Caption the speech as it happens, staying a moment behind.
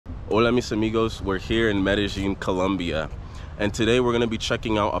Hola mis amigos, we're here in Medellin, Colombia, and today we're going to be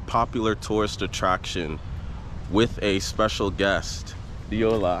checking out a popular tourist attraction with a special guest. Di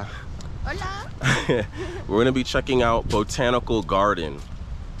hola. Hola. We're going to be checking out Botanical Garden.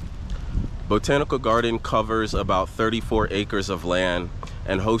 Botanical Garden covers about 34 acres of land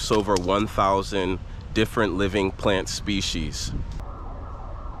and hosts over 1,000 different living plant species.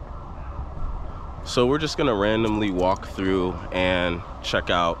 So we're just gonna randomly walk through and check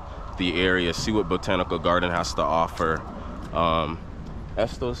out the area, see what Botanical Garden has to offer.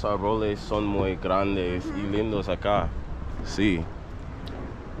 Estos árboles son muy grandes y lindos acá. Sí.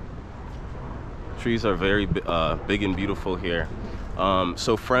 Trees are very big and beautiful here.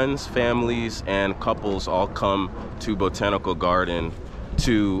 So friends, families, and couples all come to Botanical Garden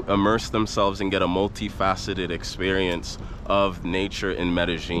to immerse themselves and get a multifaceted experience of nature in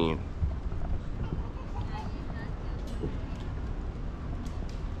Medellin.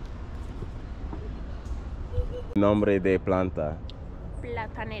 Nombre de planta?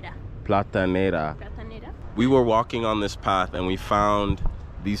 Platanera. Platanera. Platanera. We were walking on this path and we found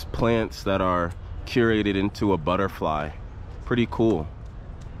these plants that are curated into a butterfly. Pretty cool.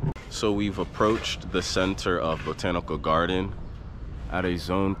 So we've approached the center of Botanical Garden at a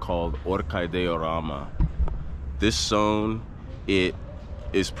zone called Orchideorama. This zone, it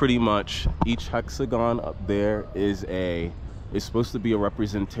is pretty much, each hexagon up there is supposed to be a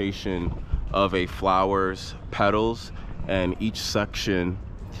representation of a flower's petals, and each section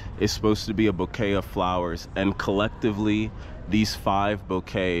is supposed to be a bouquet of flowers, and collectively these 5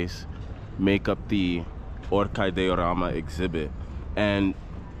 bouquets make up the Orchideorama exhibit. And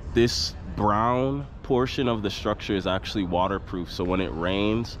this brown portion of the structure is actually waterproof, so when it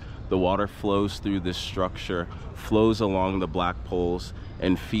rains, the water flows through this structure, flows along the black poles,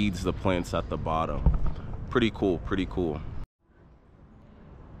 and feeds the plants at the bottom. Pretty cool, pretty cool.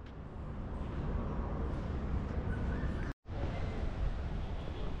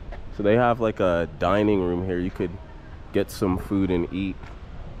 So they have like a dining room here. You could get some food and eat.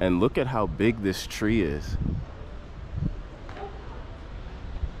 And look at how big this tree is.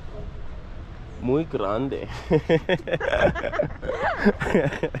 Muy grande.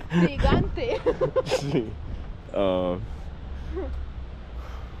 Gigante.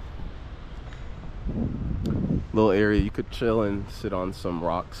 Little area you could chill and sit on some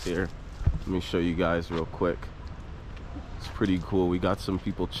rocks here. Let me show you guys real quick. It's pretty cool. We got some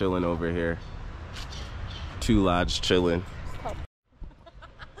people chilling over here. 2 lads chilling.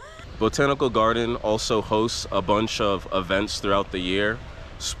 Botanical Garden also hosts a bunch of events throughout the year.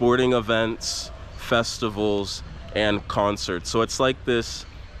 Sporting events, festivals, and concerts. So it's like this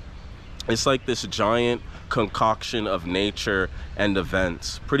giant concoction of nature and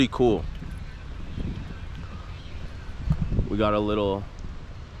events. Pretty cool. We got a little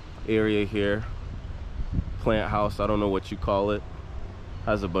area here. Plant house, I don't know what you call it.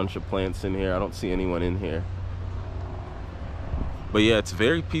 Has a bunch of plants in here. I don't see anyone in here. But yeah, it's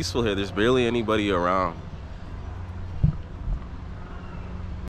very peaceful here. There's barely anybody around.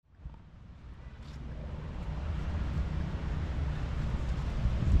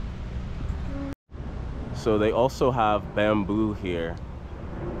 So they also have bamboo here.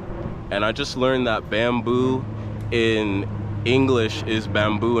 And I just learned that bamboo in English is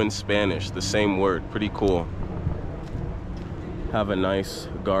bamboo in Spanish, the same word. Pretty cool. Have a nice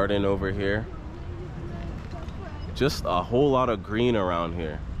garden over here. Just a whole lot of green around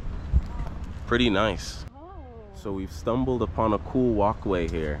here. Pretty nice. So we've stumbled upon a cool walkway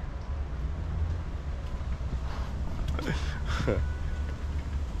here.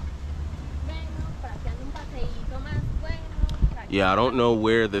 Yeah, I don't know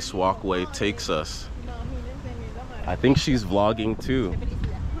where this walkway takes us. I think she's vlogging too.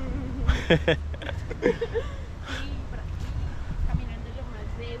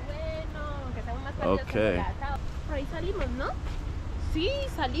 Okay. Por ahí salimos, ¿no? Sí,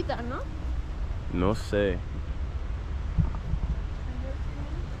 salida, ¿no? No sé.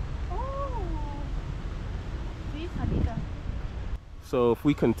 Oh. Sí, salida. So if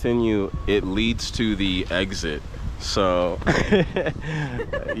we continue, it leads to the exit. So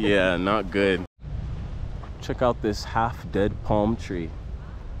yeah, not good. Check out this half-dead palm tree.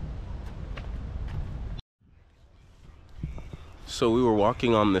 So we were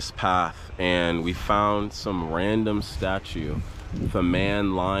walking on this path and we found some random statue with a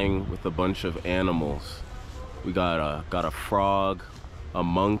man lying with a bunch of animals. We got a frog, a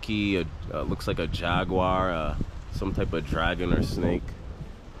monkey, looks like a jaguar, some type of dragon or snake.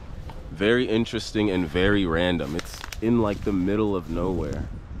 Very interesting and very random. It's in like the middle of nowhere.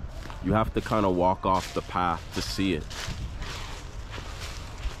 You have to kind of walk off the path to see it.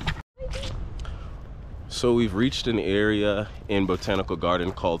 So we've reached an area in Botanical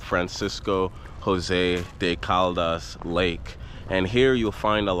Garden called Francisco Jose de Caldas Lake. And here you'll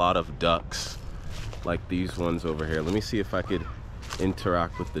find a lot of ducks, like these ones over here. Let me see if I could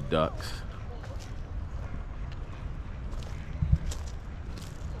interact with the ducks.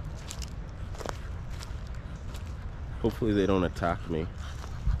 Hopefully they don't attack me.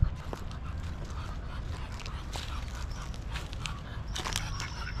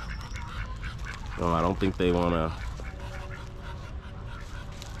 No, I don't think they wanna.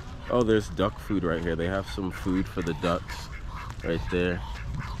 Oh, there's duck food right here. They have some food for the ducks right there.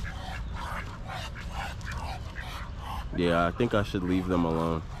 Yeah, I think I should leave them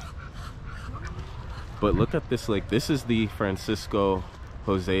alone. But look at this lake. This is the Francisco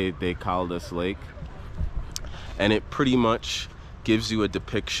Jose de Caldas Lake. And it pretty much gives you a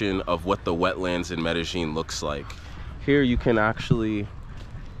depiction of what the wetlands in Medellin looks like. Here you can actually,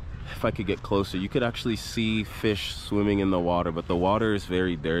 if I could get closer, you could actually see fish swimming in the water, but the water is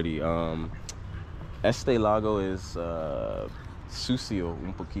very dirty. Este lago is sucio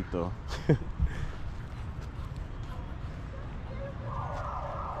un poquito.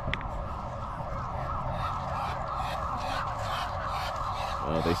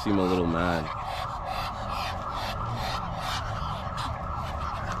 They seem a little mad.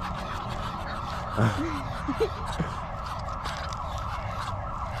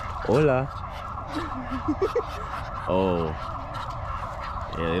 Hola. Oh.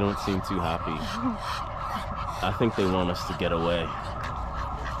 Yeah, they don't seem too happy. I think they want us to get away.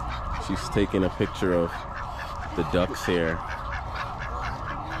 She's taking a picture of the ducks here.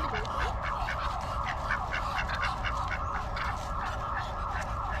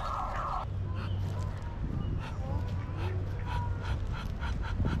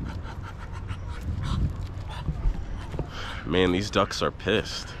 Man, these ducks are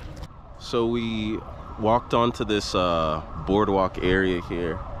pissed. So we walked onto this boardwalk area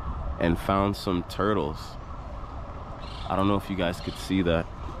here and found some turtles. I don't know if you guys could see that.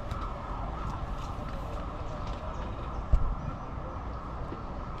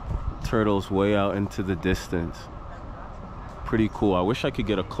 Turtles way out into the distance. Pretty cool. I wish I could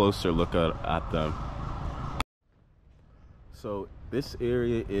get a closer look at them. So this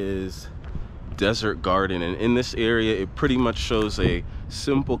area is Desert Garden, and in this area it pretty much shows a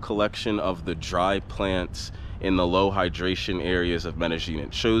simple collection of the dry plants in the low hydration areas of Medellin.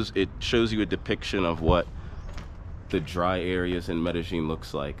 It shows you a depiction of what the dry areas in Medellin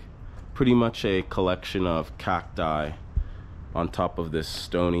looks like. Pretty much a collection of cacti on top of this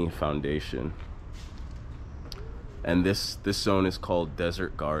stony foundation. And this zone is called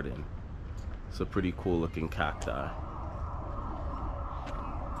Desert Garden. It's a pretty cool looking cacti.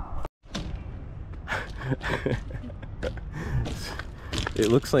 It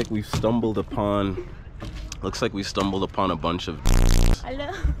looks like we've stumbled upon a bunch of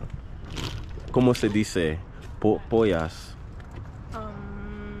Hello. ¿Cómo se dice? Pollas.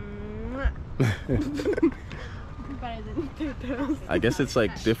 I guess it's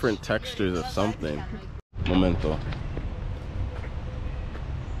like different textures of something. Momento.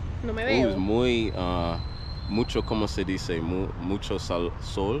 No me It was veo. muy mucho, ¿cómo se dice? Mucho sol.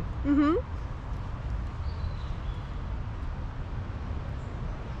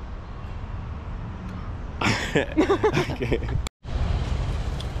 Okay.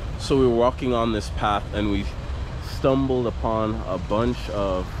 So we were walking on this path and we stumbled upon a bunch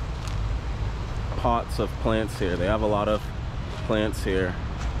of pots of plants here. They have a lot of plants here.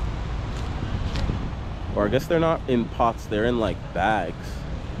 Or I guess they're not in pots, they're in like bags.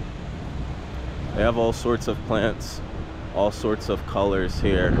 They have all sorts of plants, all sorts of colors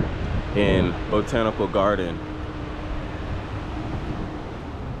here in Botanical Garden.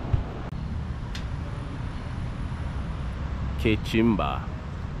 Que chimba.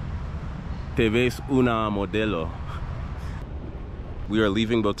 Te ves una modelo. We are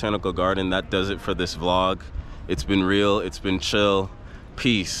leaving Botanical Garden. That does it for this vlog. It's been real, it's been chill.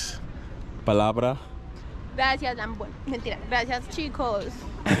 Peace. Palabra? Gracias, mentira. Gracias, chicos.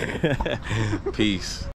 Peace.